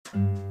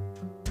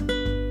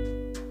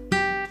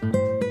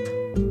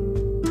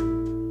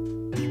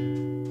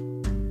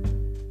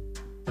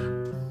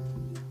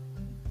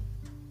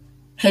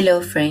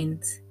Hello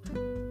friends,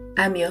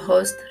 I'm your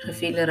host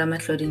Refile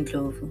Ramatlodin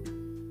Ndlovu.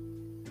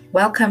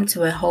 Welcome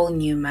to a whole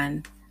new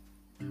month,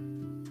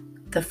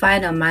 the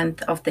final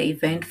month of the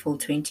eventful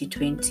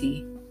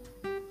 2020.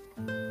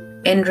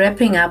 In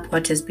wrapping up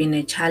what has been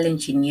a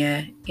challenging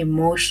year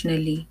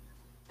emotionally,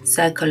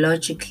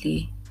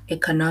 psychologically,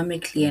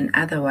 economically and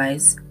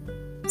otherwise,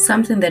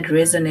 something that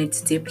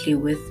resonates deeply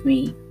with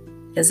me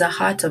is a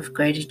heart of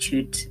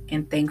gratitude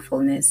and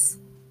thankfulness.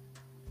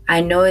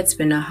 I know it's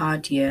been a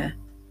hard year,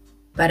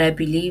 but I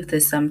believe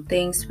there's some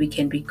things we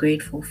can be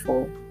grateful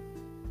for.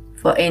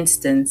 For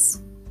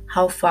instance,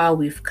 how far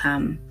we've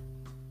come,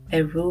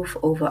 a roof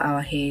over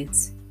our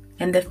heads,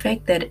 and the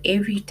fact that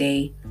every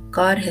day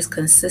God has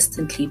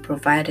consistently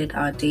provided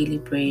our daily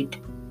bread.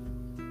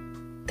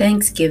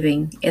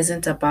 Thanksgiving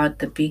isn't about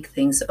the big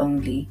things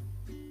only,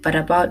 but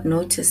about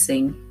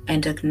noticing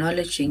and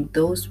acknowledging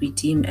those we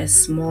deem as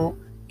small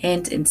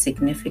and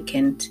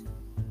insignificant.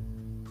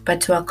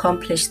 But to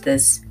accomplish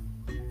this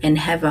and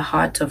have a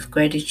heart of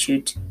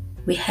gratitude,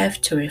 we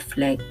have to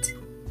reflect.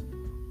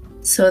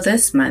 So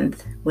this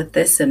month, with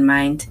this in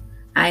mind,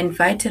 I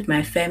invited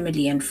my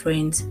family and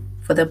friends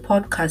for the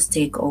podcast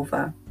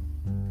takeover.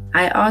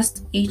 I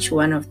asked each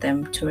one of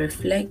them to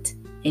reflect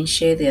and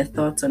share their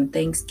thoughts on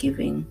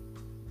Thanksgiving.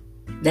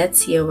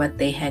 Let's hear what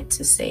they had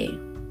to say.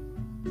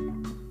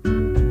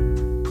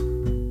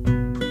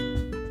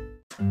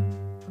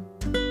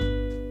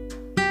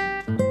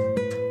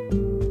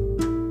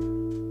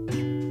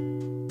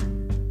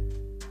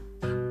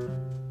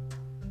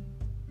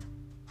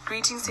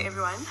 Greetings to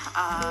everyone.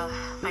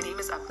 My name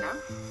is Abna.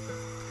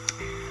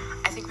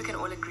 I think we can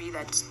all agree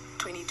that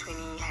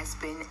 2020 has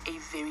been a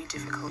very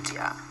difficult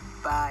year,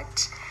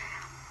 but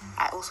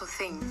I also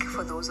think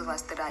for those of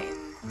us that are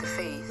in the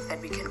faith that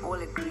we can all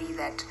agree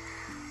that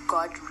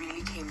God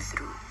really came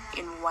through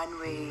in one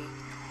way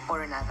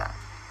or another.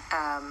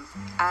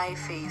 I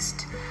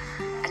faced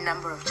a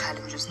number of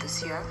challenges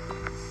this year,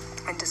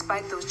 and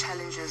despite those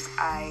challenges,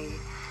 I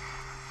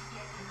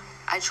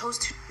chose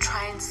to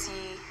try and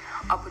see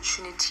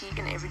opportunity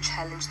in every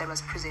challenge that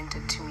was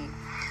presented to me.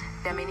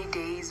 There are many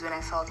days when I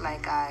felt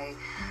like I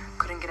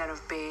couldn't get out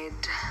of bed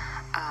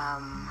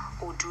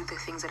or do the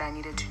things that I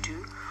needed to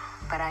do,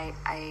 but I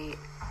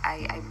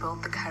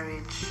built the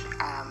courage.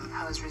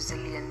 I was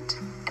resilient,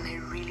 and I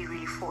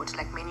really fought,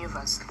 like many of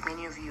us, like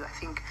many of you. I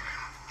think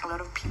a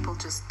lot of people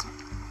just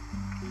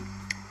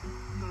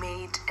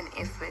made an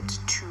effort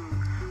to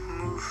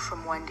move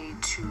from one day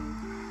to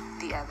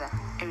the other,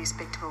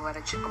 irrespective of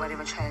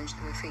whatever challenge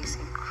they were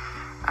facing.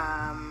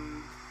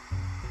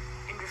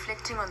 In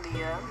reflecting on the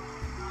year,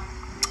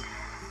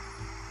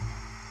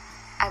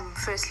 I'm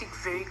firstly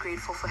very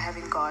grateful for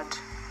having God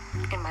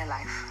in my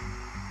life.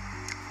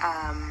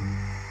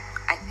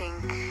 I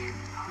think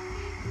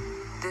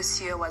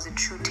this year was a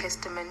true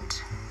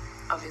testament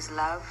of His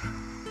love.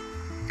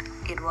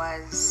 It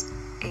was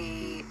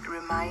a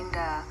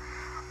reminder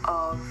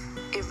of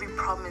every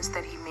promise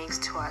that He makes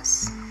to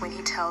us when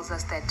He tells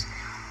us that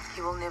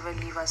He will never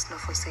leave us nor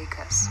forsake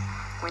us.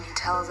 When He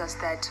tells us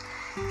that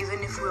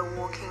even if we're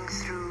walking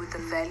through the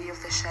valley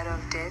of the shadow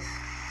of death,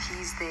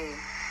 He's there.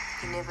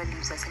 He never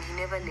leaves us, and He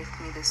never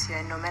left me this year.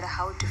 And no matter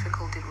how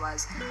difficult it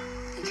was,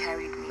 He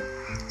carried me.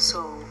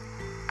 So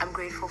I'm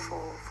grateful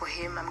for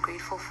Him. I'm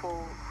grateful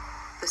for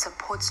the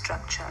support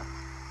structure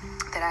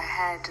that I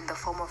had in the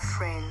form of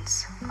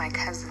friends, my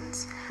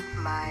cousins,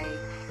 my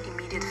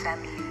immediate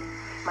family,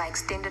 my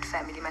extended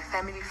family, my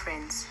family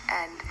friends,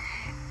 and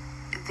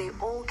they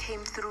all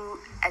came through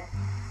at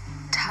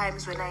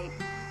times when I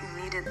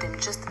needed them,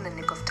 just in the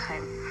nick of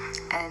time.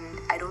 And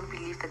I don't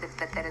believe that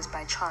is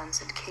by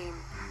chance. It came,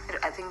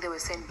 I think they were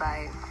sent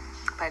by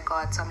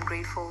God. So I'm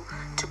grateful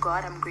to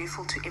God. I'm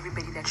grateful to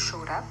everybody that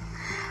showed up.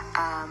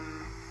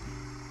 I'm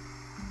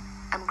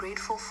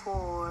grateful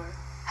for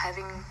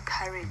having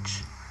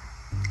courage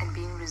and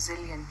being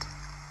resilient.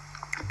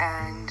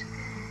 And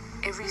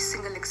every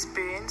single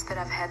experience that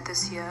I've had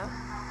this year,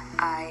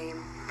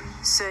 I'm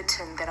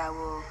certain that I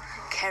will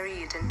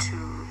carry it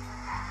into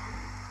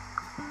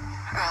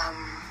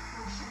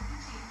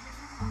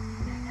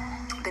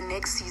the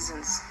next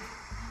seasons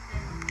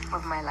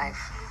of my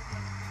life.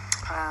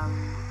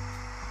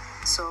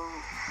 So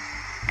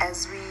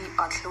as we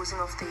are closing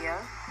off the year,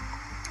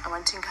 I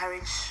want to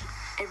encourage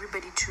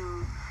everybody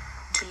to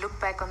look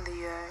back on the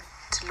year,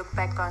 to look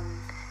back on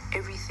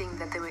everything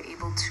that they were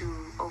able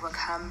to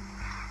overcome,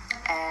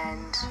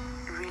 and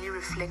really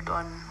reflect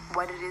on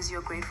what it is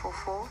you're grateful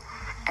for,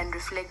 and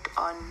reflect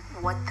on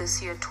what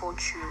this year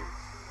taught you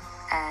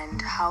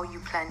and how you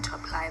plan to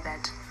apply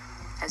that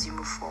as you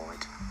move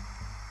forward.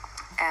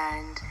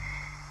 And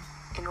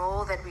in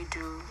all that we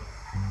do,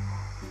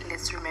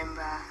 let's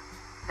remember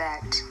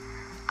that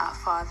our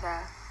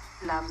Father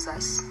loves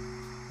us,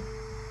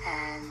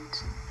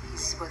 and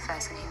He's with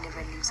us, and He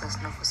never leaves us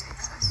nor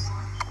forsakes us.